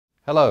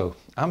Hello,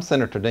 I'm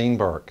Senator Dean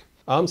Burke.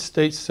 I'm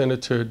State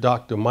Senator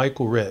Dr.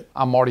 Michael Rett.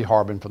 I'm Marty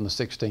Harbin from the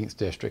 16th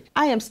District.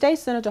 I am State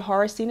Senator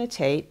Horaceena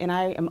Tate, and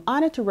I am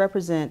honored to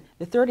represent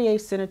the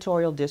 38th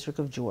Senatorial District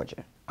of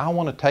Georgia. I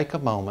want to take a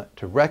moment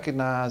to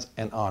recognize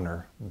and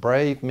honor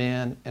brave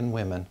men and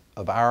women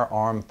of our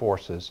armed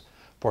forces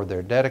for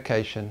their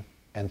dedication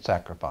and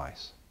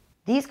sacrifice.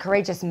 These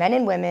courageous men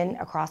and women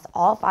across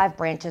all 5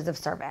 branches of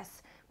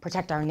service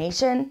protect our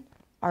nation,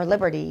 our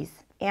liberties,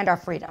 and our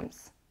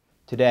freedoms.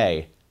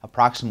 Today,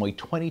 approximately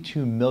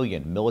 22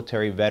 million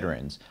military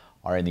veterans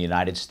are in the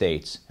United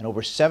States, and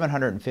over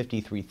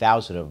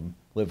 753,000 of them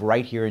live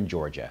right here in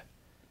Georgia.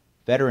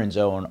 Veterans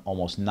own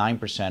almost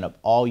 9% of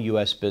all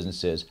U.S.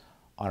 businesses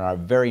and are a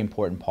very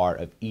important part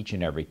of each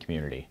and every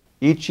community.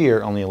 Each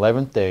year on the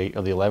 11th day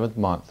of the 11th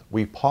month,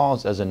 we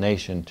pause as a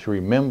nation to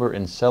remember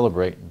and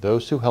celebrate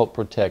those who help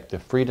protect the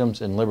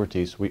freedoms and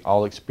liberties we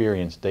all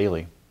experience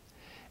daily.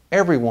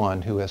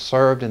 Everyone who has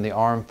served in the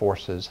armed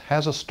forces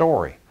has a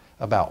story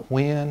about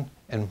when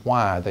and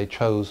why they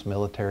chose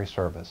military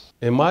service.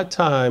 In my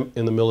time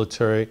in the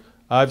military,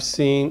 I've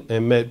seen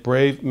and met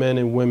brave men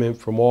and women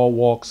from all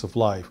walks of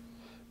life.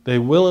 They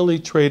willingly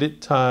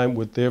traded time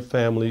with their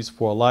families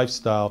for a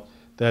lifestyle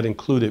that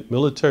included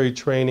military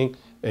training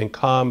and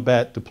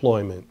combat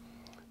deployment.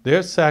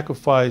 Their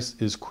sacrifice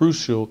is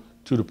crucial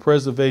to the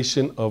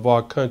preservation of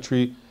our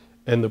country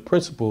and the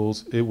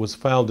principles it was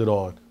founded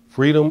on: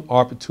 freedom,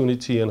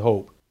 opportunity, and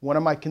hope. One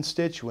of my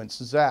constituents,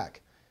 Zach,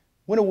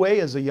 went away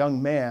as a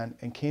young man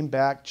and came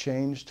back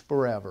changed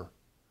forever.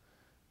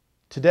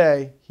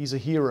 Today, he's a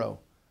hero,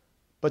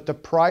 but the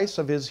price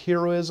of his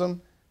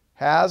heroism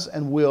has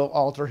and will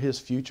alter his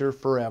future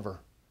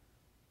forever.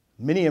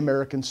 Many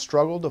Americans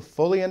struggle to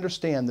fully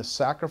understand the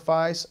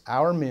sacrifice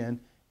our men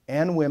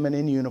and women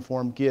in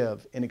uniform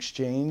give in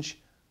exchange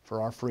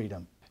for our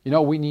freedom. You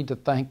know, we need to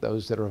thank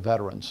those that are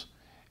veterans.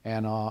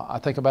 And I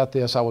think about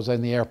this. I was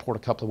in the airport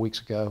a couple of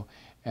weeks ago,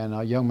 and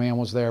a young man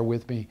was there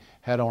with me,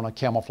 had on a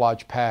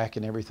camouflage pack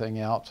and everything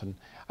else. And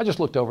I just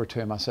looked over to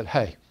him. I said,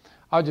 "Hey,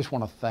 I just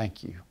want to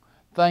thank you.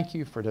 Thank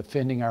you for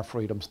defending our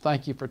freedoms.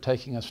 Thank you for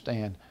taking a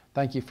stand.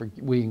 Thank you for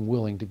being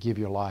willing to give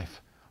your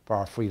life for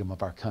our freedom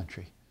of our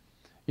country."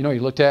 You know, he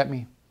looked at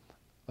me,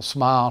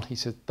 smiled. He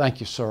said,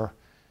 "Thank you, sir."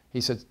 He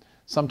said,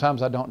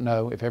 "Sometimes I don't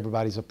know if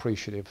everybody's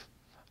appreciative."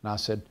 And I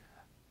said,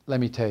 "Let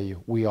me tell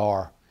you, we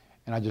are."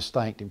 And I just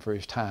thanked him for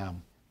his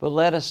time. But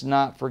let us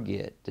not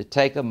forget to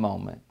take a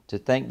moment to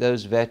thank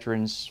those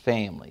veterans'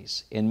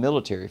 families and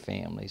military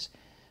families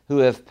who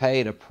have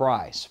paid a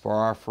price for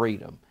our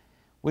freedom.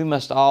 We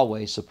must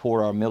always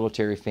support our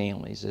military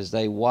families as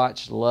they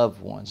watch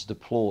loved ones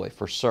deploy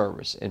for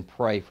service and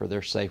pray for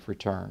their safe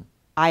return.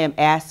 I am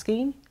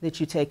asking that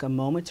you take a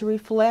moment to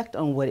reflect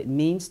on what it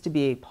means to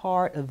be a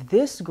part of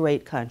this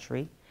great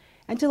country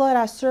and to let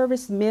our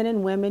service men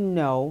and women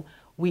know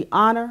we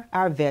honor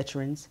our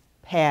veterans,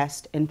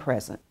 past and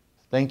present.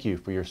 Thank you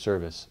for your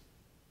service.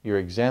 Your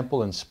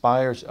example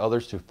inspires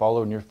others to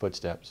follow in your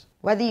footsteps.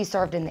 Whether you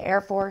served in the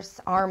Air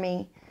Force,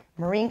 Army,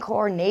 Marine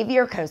Corps, Navy,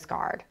 or Coast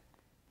Guard,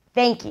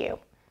 thank you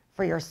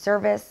for your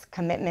service,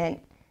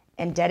 commitment,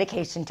 and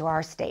dedication to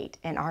our state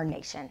and our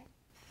nation.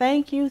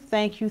 Thank you,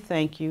 thank you,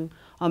 thank you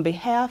on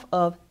behalf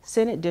of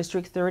Senate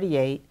District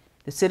 38,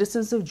 the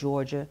citizens of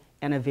Georgia,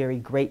 and a very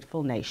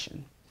grateful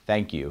nation.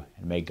 Thank you,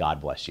 and may God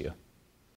bless you.